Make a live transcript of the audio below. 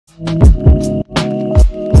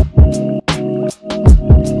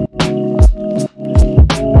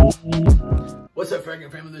What's up,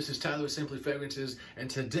 Fragrant family? This is Tyler with Simply Fragrances, and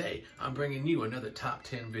today I'm bringing you another top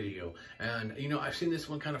 10 video. And you know, I've seen this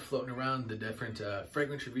one kind of floating around the different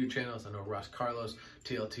fragrance review channels. I know Ross Carlos,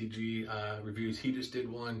 TLTG reviews, he just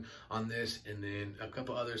did one on this, and then a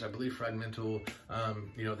couple others, I believe Fragmental,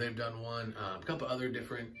 you know, they've done one. A couple other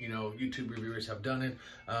different, you know, YouTube reviewers have done it.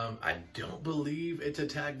 I don't believe it's a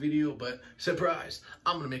tag video, but surprise,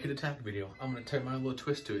 I'm gonna make it a tag video. I'm gonna turn my little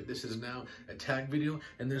twist to it. This is now a tag video,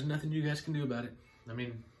 and there's nothing you guys can do about it. I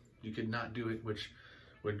mean, you could not do it, which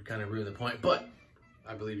would kind of ruin the point, but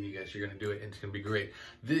I believe in you guys. You're going to do it, and it's going to be great.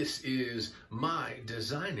 This is my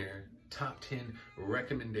designer top 10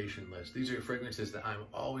 recommendation list. These are fragrances that I'm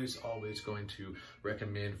always going to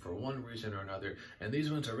recommend for one reason or another, and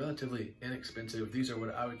these ones are relatively inexpensive. These are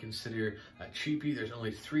what I would consider a cheapie. There's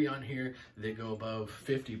only 3 on here that go above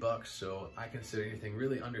 50 bucks, so I consider anything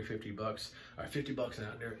really under 50 bucks or 50 bucks and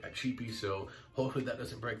under a cheapie. So hopefully that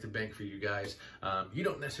doesn't break the bank for you guys. You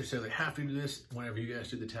don't necessarily have to do this. Whenever you guys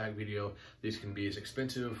do the tag video, these can be as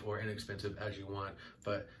expensive or inexpensive as you want,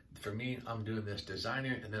 but for me, I'm doing this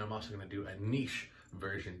designer, and then I'm also going to do a niche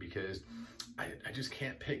version because I just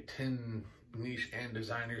can't pick 10 niche and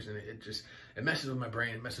designers, and it messes with my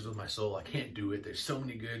brain, it messes with my soul. I can't do it. There's so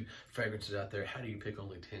many good fragrances out there. How do you pick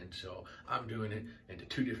only 10? So I'm doing it into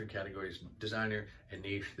 2 different categories, designer and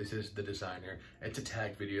niche. This is the designer. It's a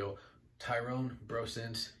tag video. Tyrone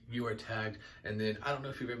Brosens, you are tagged. And then I don't know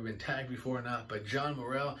if you've ever been tagged before or not, but John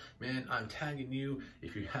Morel, man, I'm tagging you.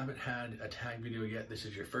 If you haven't had a tag video yet, this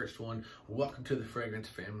is your first one. Welcome to the fragrance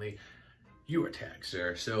family. You are tagged,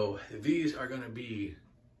 sir. So these are going to be,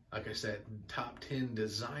 like I said, top 10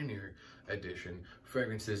 designer edition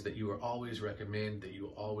fragrances that you will always recommend, that you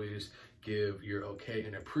will always give your okay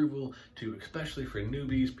and approval to, especially for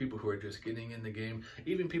newbies, people who are just getting in the game,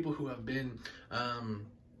 even people who have been,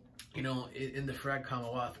 you know, in the Frag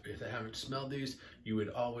Commonwealth. If they haven't smelled these, you would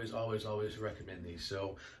always recommend these.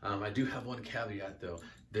 So I do have one caveat though.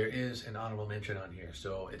 There is an honorable mention on here.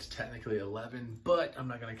 So it's technically 11, but I'm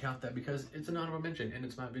not gonna count that because it's an honorable mention and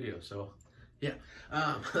it's my video. So yeah,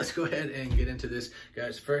 let's go ahead and get into this,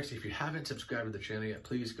 guys. First, if you haven't subscribed to the channel yet,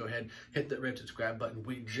 please go ahead, hit that red subscribe button.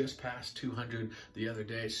 We just passed 200 the other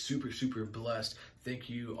day. Super blessed.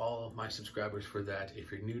 Thank you, all of my subscribers, for that.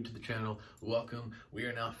 If you're new to the channel, welcome. We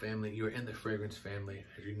are now family. You are in the fragrance family.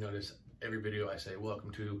 As you notice, every video I say,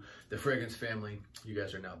 welcome to the fragrance family. You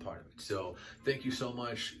guys are now part of it. So thank you so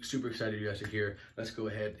much. Super excited you guys are here. Let's go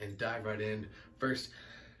ahead and dive right in. First,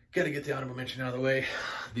 got to get the honorable mention out of the way.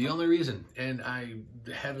 The only reason, and I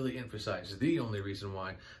heavily emphasize, the only reason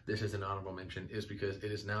why this is an honorable mention is because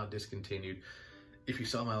it is now discontinued. If you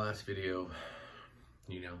saw my last video,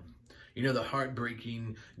 you know the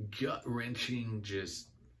heartbreaking, gut-wrenching, just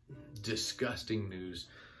disgusting news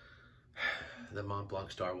that Mont Blanc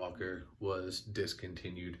Starwalker was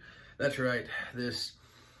discontinued. That's right, this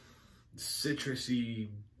citrusy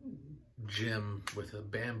gem with a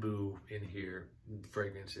bamboo in here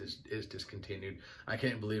fragrance is discontinued. I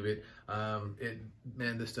can't believe it.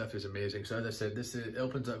 Man, this stuff is amazing. So as I said, it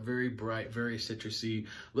opens up very bright, very citrusy, a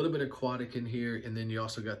little bit aquatic in here, and then you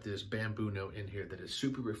also got this bamboo note in here that is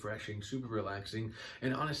super refreshing, super relaxing.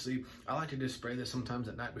 And honestly, I like to just spray this sometimes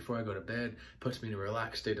at night before I go to bed. Puts me in a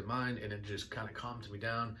relaxed state of mind, and it just kind of calms me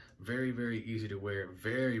down. Very easy to wear,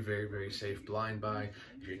 very safe blind buy.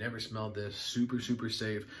 If you never smelled this, super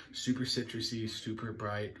safe, super citrusy, super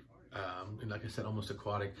bright, and like I said, almost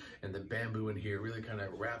aquatic. And the bamboo in here really kind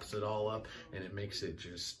of wraps it all up, and it makes it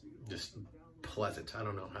just pleasant. I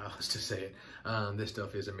don't know how else to say it. This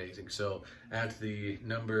stuff is amazing. So at the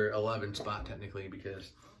number 11 spot technically,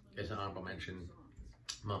 because it's an honorable mention,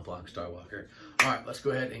 Mont Blanc Starwalker. All right, let's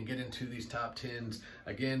go ahead and get into these top 10s.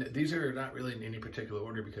 Again, these are not really in any particular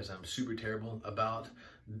order because I'm super terrible about,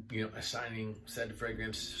 you know, assigning said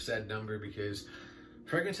fragrance, said number, because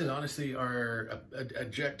fragrances honestly are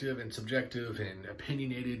objective and subjective and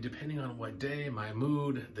opinionated depending on what day, my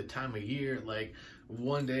mood, the time of year. Like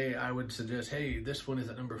one day I would suggest, hey, this one is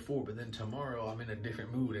at number 4, but then tomorrow I'm in a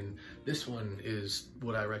different mood and this one is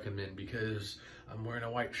what I recommend because I'm wearing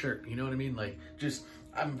a white shirt. You know what I mean? Like, just,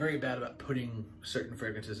 I'm very bad about putting certain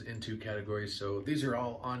fragrances into categories. So these are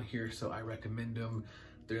all on here, so I recommend them.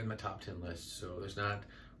 They're in my top 10 list. So there's not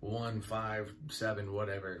 1, 5, 7,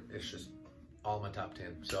 whatever. It's just all my top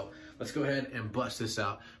 10. So let's go ahead and bust this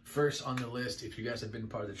out. First on the list, if you guys have been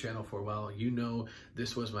part of the channel for a while, you know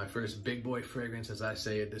this was my first big boy fragrance, as I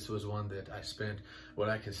say it. This was one that I spent what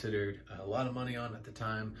I considered a lot of money on at the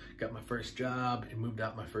time. Got my first job and moved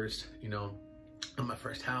out my first, you know, on my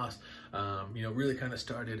first house, you know, really kind of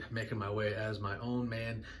started making my way as my own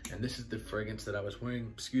man. And this is the fragrance that I was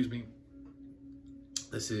wearing, excuse me.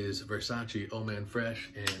 This is Versace Oh Man Fresh,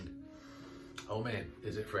 and oh man,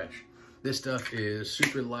 is it fresh. This stuff is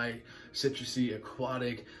super light, citrusy,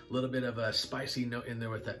 aquatic, a little bit of a spicy note in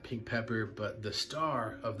there with that pink pepper, but the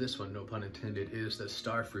star of this one, no pun intended, is the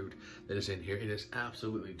star fruit that is in here. It is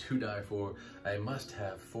absolutely to die for, a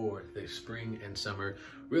must-have for the spring and summer.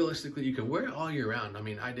 Realistically, you can wear it all year round. I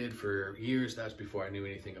mean, I did for years. That's before I knew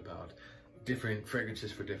anything about different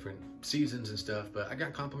fragrances for different seasons and stuff, but I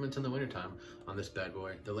got compliments in the wintertime on this bad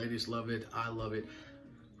boy. The ladies love it, I love it,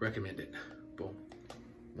 recommend it. Boom.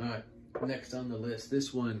 All right. Next on the list,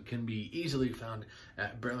 this one can be easily found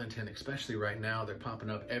at Burlington, especially right now. They're popping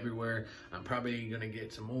up everywhere. I'm probably going to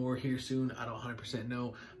get some more here soon. I don't 100%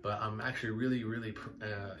 know, but I'm actually really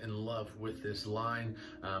in love with this line.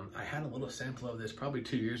 I had a little sample of this probably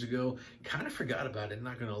 2 years ago. Kind of forgot about it,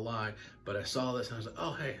 not going to lie, but I saw this and I was like,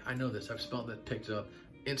 oh, hey, I know this. I've smelled it, picked it up.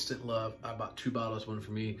 Instant love. I bought 2 bottles, one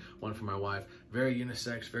for me, one for my wife. Very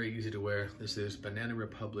unisex, very easy to wear. This is Banana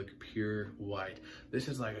Republic Pure White. This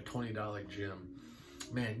is like a $20 gem.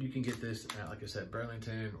 Man, you can get this at, like I said,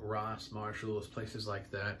 Burlington, Ross, Marshalls, places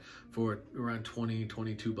like that for around 20,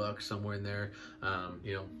 22 bucks, somewhere in there,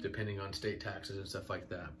 you know, depending on state taxes and stuff like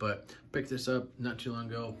that. But picked this up not too long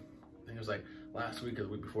ago. I think it was like last week or the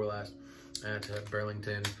week before last at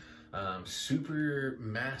Burlington. Super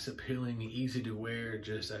mass appealing, easy to wear,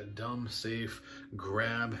 just a dumb, safe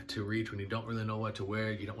grab to reach when you don't really know what to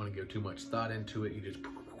wear. You don't want to give too much thought into it. You just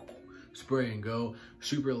spray and go.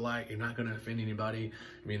 Super light. You're not going to offend anybody.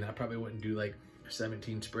 I mean, I probably wouldn't do like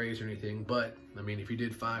 17 sprays or anything, but I mean, if you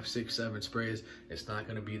did 5, 6, 7 sprays, it's not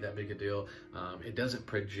going to be that big a deal. It doesn't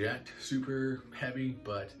project super heavy,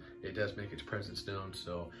 but it does make its presence known.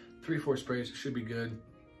 So 3 or 4 sprays should be good.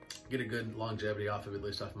 Get a good longevity off of it, at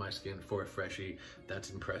least off my skin for a freshie. That's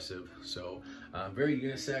impressive. So very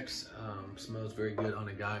unisex, smells very good on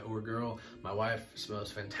a guy or girl. My wife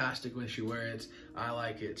smells fantastic when she wears it. I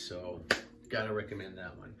like it, so gotta recommend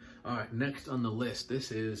that one. All right, next on the list,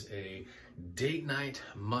 this is a date night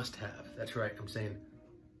must-have. That's right, I'm saying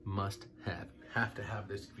must-have. Have to have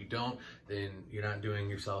this. If you don't, then you're not doing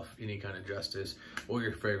yourself any kind of justice, or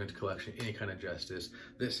your fragrance collection any kind of justice.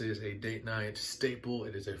 This is a date night staple.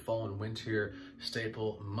 It is a fall and winter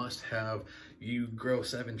staple, must have. You grow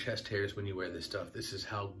 7 chest hairs when you wear this stuff. This is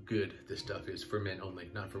how good this stuff is for men only,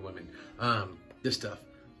 not for women. This stuff,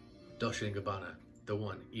 Dolce & Gabbana, the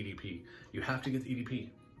one, EDP. You have to get the EDP.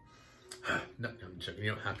 No, I'm joking,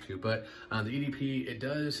 you don't have to, but the EDP, it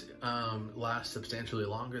does last substantially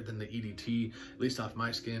longer than the EDT, at least off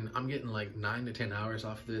my skin. I'm getting like 9 to 10 hours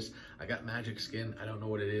off of this. I got magic skin. I don't know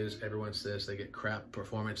what it is. Everyone says they get crap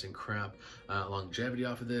performance and crap longevity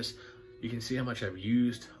off of this. You can see how much I've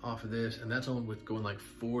used off of this, and that's only with going like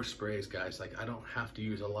 4 sprays, guys. Like, I don't have to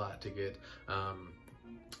use a lot to get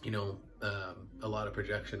you know, a lot of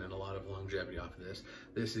projection and a lot of longevity off of this.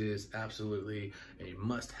 This is absolutely a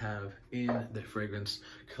must-have in the fragrance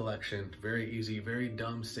collection. Very easy, very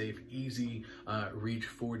dumb, safe, easy reach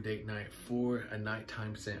for date night, for a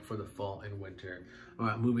nighttime scent for the fall and winter. All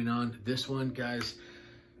right, moving on. This one, guys,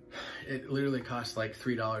 it literally costs like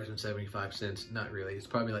 $3.75. Not really, it's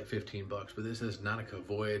probably like 15 bucks, but this is Nautica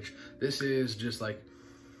Voyage. This is just like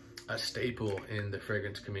a staple in the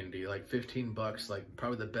fragrance community. Like 15 bucks, like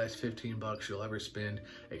probably the best 15 bucks you'll ever spend,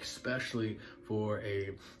 especially for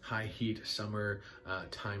a high heat summer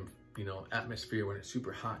time, you know, atmosphere when it's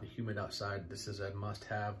super hot and humid outside. This is a must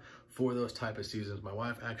have for those type of seasons. My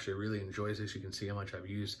wife actually really enjoys this. You can see how much I've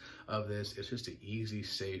used of this. It's just an easy,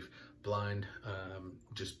 safe, blind,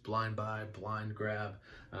 just blind buy, blind grab,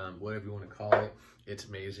 whatever you want to call it. It's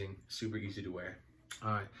amazing, super easy to wear.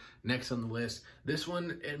 All right, next on the list, this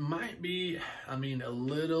one, it might be, I mean, a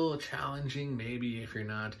little challenging, maybe if you're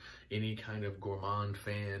not any kind of gourmand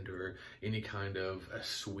fan or any kind of a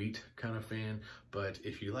sweet kind of fan, but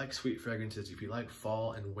if you like sweet fragrances, if you like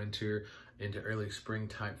fall and winter into early spring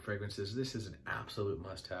type fragrances, this is an absolute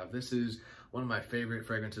must-have. This is one of my favorite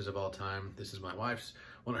fragrances of all time. This is my wife's,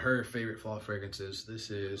 one of her favorite fall fragrances. This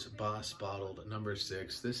is Boss Bottled No.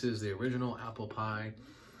 6. This is the original apple pie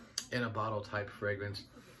in a bottle type fragrance.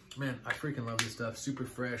 Man, I freaking love this stuff. Super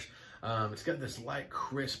fresh. It's got this light,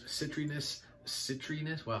 crisp citriness.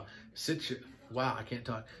 Wow, I can't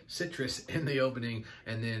talk. Citrus in the opening,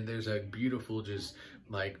 and then there's a beautiful, just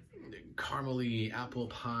like caramely apple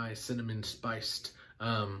pie, cinnamon spiced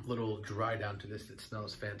little dry down to this that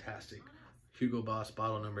smells fantastic. Hugo Boss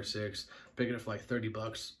bottle No. 6. Pick it up for like 30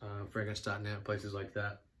 bucks. Fragrance.net, places like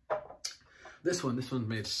that. This one's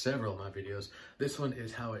made several of my videos. This one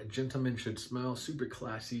is how a gentleman should smell. Super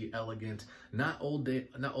classy, elegant, not old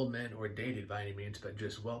man or dated by any means, but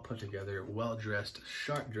just well put together, well dressed,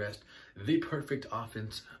 sharp dressed. The perfect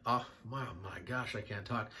office. Oh wow, my gosh, I can't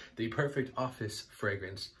talk. The perfect office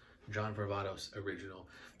fragrance. John Varvatos original.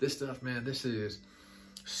 This stuff, man, this is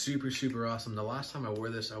super awesome. The last time I wore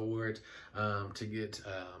this, I wore it to get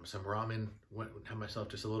some ramen. Had myself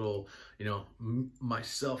just a little, you know,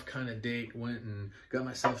 myself kind of date. Went and got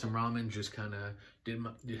myself some ramen. Just kind of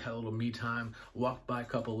had a little me time. Walked by a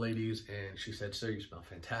couple ladies, and she said, "Sir, you smell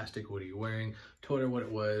fantastic. What are you wearing?" Told her what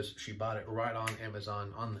it was. She bought it right on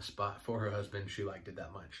Amazon on the spot for her husband. She liked it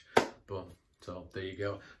that much. Boom. So there you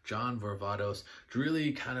go, John Varvatos. It's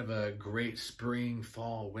really kind of a great spring,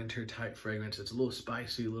 fall, winter type fragrance. It's a little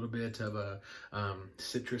spicy, a little bit of a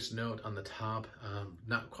citrus note on the top.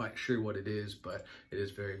 Not quite sure what it is, but it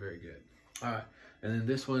is very good. All right, and then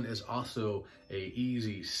this one is also a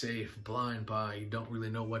easy, safe, blind buy. You don't really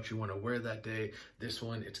know what you want to wear that day. This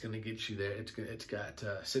one, it's gonna get you there. It's got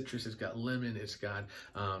citrus, it's got lemon, it's got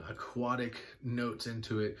aquatic notes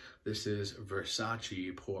into it. This is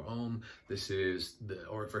Versace Pour Homme. This is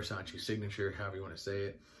or Versace Signature, however you want to say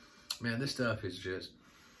it. Man, this stuff is just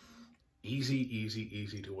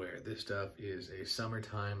easy to wear. This stuff is a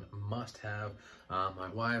summertime must-have. My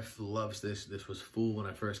wife loves this. This was full when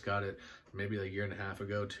I first got it, maybe a year and a half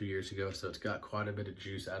ago, 2 years ago. So it's got quite a bit of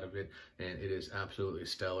juice out of it, and it is absolutely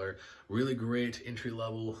stellar. Really great entry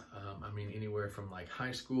level. I mean, anywhere from like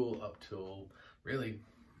high school up till really,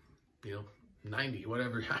 you know, 90,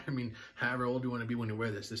 whatever. I mean, however old you want to be when you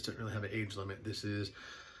wear this. This doesn't really have an age limit. This is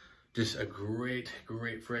just a great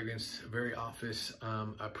fragrance, very office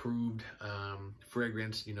approved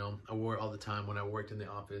fragrance. You know, I wore it all the time when I worked in the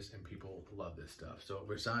office, and people love this stuff. So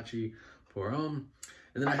Versace Pour Homme.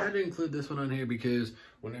 And then I had to include this one on here because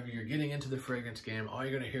whenever you're getting into the fragrance game, all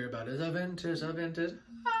you're gonna hear about is Aventus,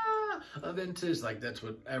 Aventus. Like, that's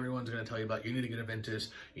what everyone's gonna tell you about. You need to get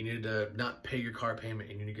Aventus. You need to not pay your car payment,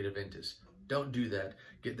 and you need to get Aventus. Don't do that.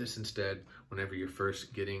 Get this instead whenever you're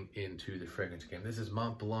first getting into the fragrance game. This is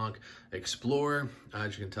Mont Blanc Explorer.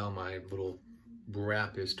 As you can tell, my little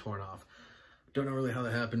wrap is torn off. Don't know really how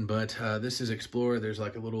that happened, but this is Explorer. There's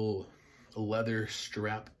like a little leather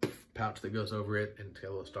strap pouch that goes over it, and it's got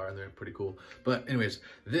a little star in there. Pretty cool. But anyways,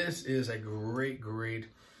 this is a great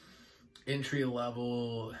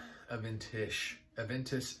entry-level Aventus-ish,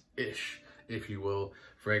 if you will,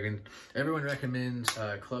 fragrance. Everyone recommends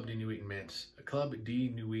Club de Nuit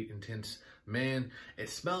Intense. Man, it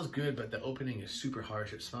smells good, but the opening is super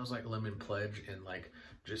harsh. It smells like lemon pledge and like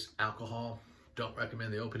just alcohol. Don't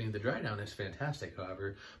recommend the opening. The dry down is fantastic,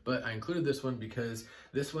 however, but I included this one because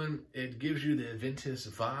this one, it gives you the Aventus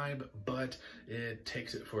vibe, but it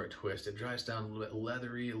takes it for a twist. It dries down a little bit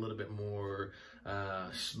leathery, a little bit more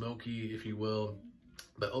smoky, if you will,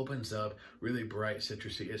 but opens up really bright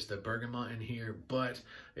citrusy. It's the bergamot in here, but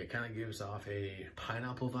it kind of gives off a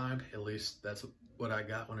pineapple vibe. At least that's what I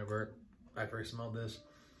got whenever I first smelled this.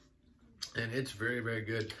 And it's very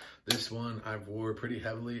good. This one I've wore pretty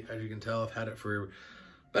heavily. As you can tell, I've had it for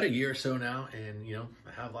about a year or so now, and you know,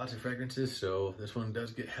 I have lots of fragrances, so this one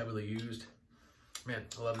does get heavily used. Man,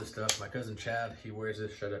 I love this stuff. My cousin Chad, he wears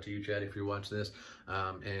this. Shout out to you, Chad, if you watch this.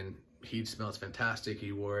 And he smells fantastic.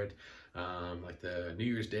 He wore it like the New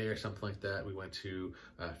Year's Day or something like that. We went to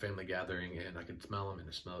a family gathering, and I could smell them, and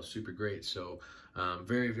it smells super great. So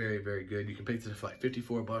very good. You can pick this for like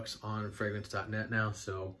 54 bucks on fragrance.net now.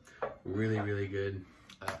 So really good.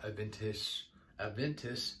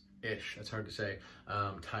 Aventus-ish, that's hard to say,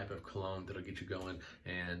 type of cologne that'll get you going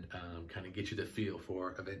and kind of get you the feel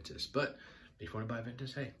for Aventus. But if you want to buy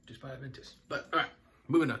Aventus, hey, just buy Aventus. But all right,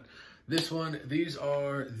 moving on. This one, these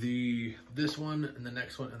are this one and the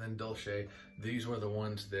next one, and then Dolce. These were the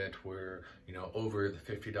ones that were, you know, over the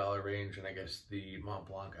 $50 range, and I guess the Mont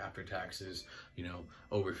Blanc after taxes, you know,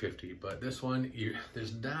 over 50. But this one,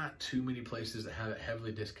 there's not too many places that have it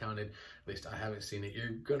heavily discounted. At least I haven't seen it. You're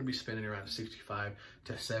going to be spending around $65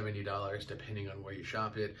 to $70 depending on where you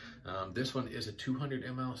shop it. This one is a 200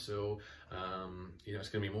 ml, so you know, it's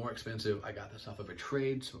going to be more expensive. I got this off of a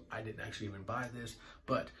trade, so I didn't actually even buy this,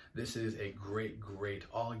 but this is a great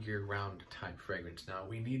all year round type fragrance. Now,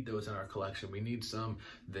 we need those in our collection. We need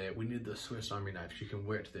the Swiss Army knives. You can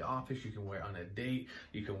wear it to the office, you can wear it on a date,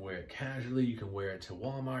 you can wear it casually, you can wear it to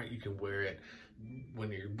Walmart, you can wear it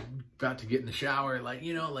when you're about to get in the shower, like,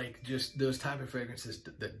 you know, like just those type of fragrances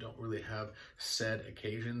that don't really have said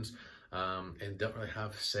occasions and don't really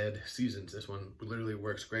have said seasons. This one literally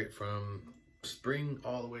works great from spring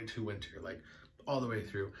all the way to winter, like all the way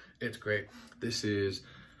through. It's great. This is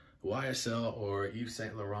YSL or Yves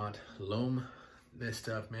Saint Laurent L'Homme. This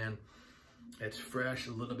stuff, man, it's fresh,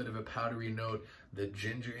 a little bit of a powdery note. The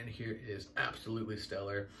ginger in here is absolutely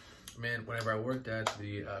stellar. Man, whenever I worked at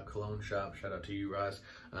the cologne shop, shout out to you, Ross,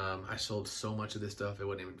 I sold so much of this stuff, it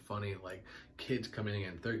wasn't even funny. Like, kids coming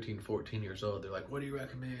in 13, 14 years old, they're like, what do you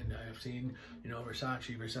recommend? I've seen, you know,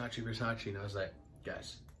 Versace. And I was like,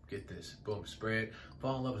 guys, get this. Boom, spray it.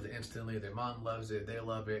 Fall in love with it instantly. Their mom loves it. They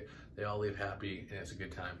love it. They all leave happy, and it's a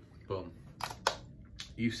good time. Boom.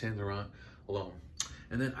 Yves Saint Laurent L'Homme.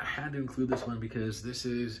 And then I had to include this one because this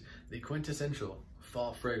is the quintessential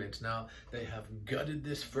fall fragrance. Now, they have gutted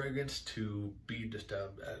this fragrance to be just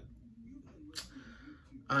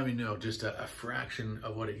just a fraction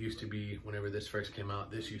of what it used to be whenever this first came out.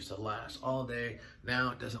 This used to last all day.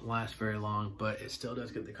 Now it doesn't last very long, but it still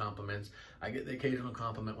does get the compliments. I get the occasional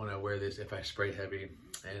compliment when I wear this if I spray heavy.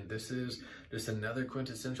 And this is just another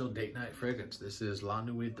quintessential date night fragrance. This is La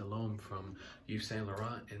Nuit de l'Homme from Yves Saint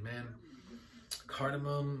Laurent. And man,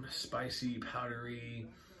 cardamom, spicy, powdery,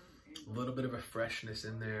 a little bit of a freshness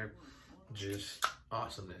in there, just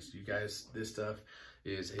awesomeness. You guys, this stuff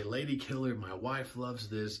is a lady killer. My wife loves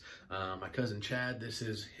this. My cousin Chad, this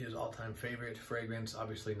is his all-time favorite fragrance.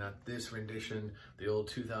 Obviously not this rendition, the old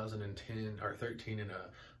 2010 or 13 and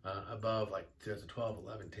above, like 2012,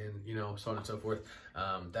 11, 10, you know, so on and so forth.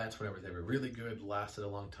 That's whenever they were really good, lasted a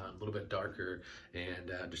long time, a little bit darker,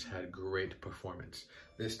 and just had great performance.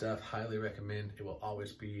 This stuff, highly recommend. It will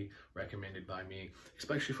always be recommended by me,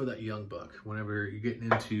 especially for that young buck. Whenever you're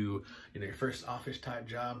getting into, you know, your first office type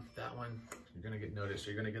job, that one, you're gonna get noticed,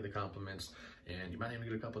 you're gonna get the compliments, and you might even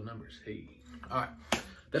get a couple of numbers. Hey, all right,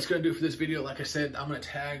 that's gonna do it for this video. Like I said, I'm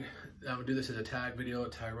gonna do this as a tag video.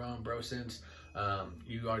 Tyrone Brosens,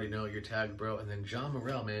 you already know you're tagged, bro. And then John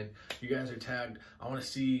Morel, man, you guys are tagged. I want to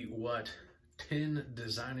see what 10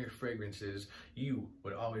 designer fragrances you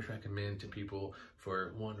would always recommend to people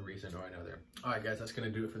for one reason or another. All right, guys, that's going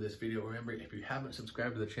to do it for this video. Remember, if you haven't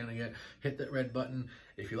subscribed to the channel yet, hit that red button.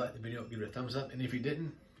 If you liked the video, give it a thumbs up. And if you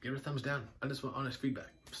didn't, give it a thumbs down. I just want honest feedback.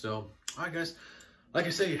 So, all right, guys, like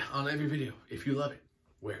I say on every video, if you love it,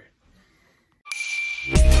 wear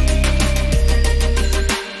it.